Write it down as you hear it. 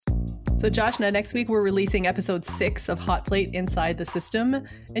So Josh, now next week we're releasing episode 6 of Hot Plate Inside the System,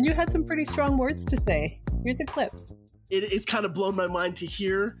 and you had some pretty strong words to say. Here's a clip. It's kind of blown my mind to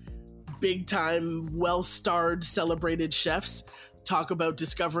hear big time, well-starred, celebrated chefs talk about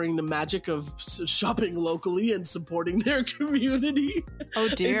discovering the magic of shopping locally and supporting their community. Oh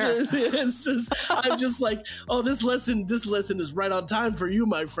dear. I'm just like, oh, this lesson is right on time for you,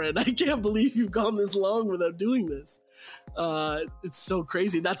 my friend. I can't believe you've gone this long without doing this. It's so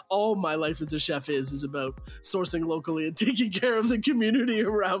crazy. That's all my life as a chef is about sourcing locally and taking care of the community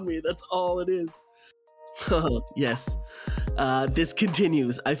around me. That's all it is. Yes. This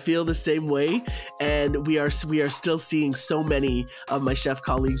continues. I feel the same way, and we are still seeing so many of my chef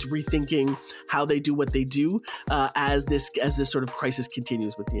colleagues rethinking how they do what they do as this sort of crisis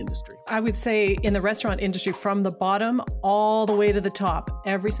continues with the industry. I would say in the restaurant industry, from the bottom all the way to the top,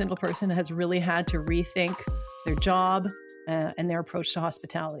 every single person has really had to rethink their job and their approach to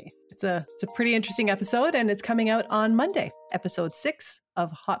hospitality. It's a pretty interesting episode, and it's coming out on Monday, episode 6 of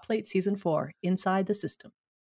Hot Plate Season 4, Inside the System.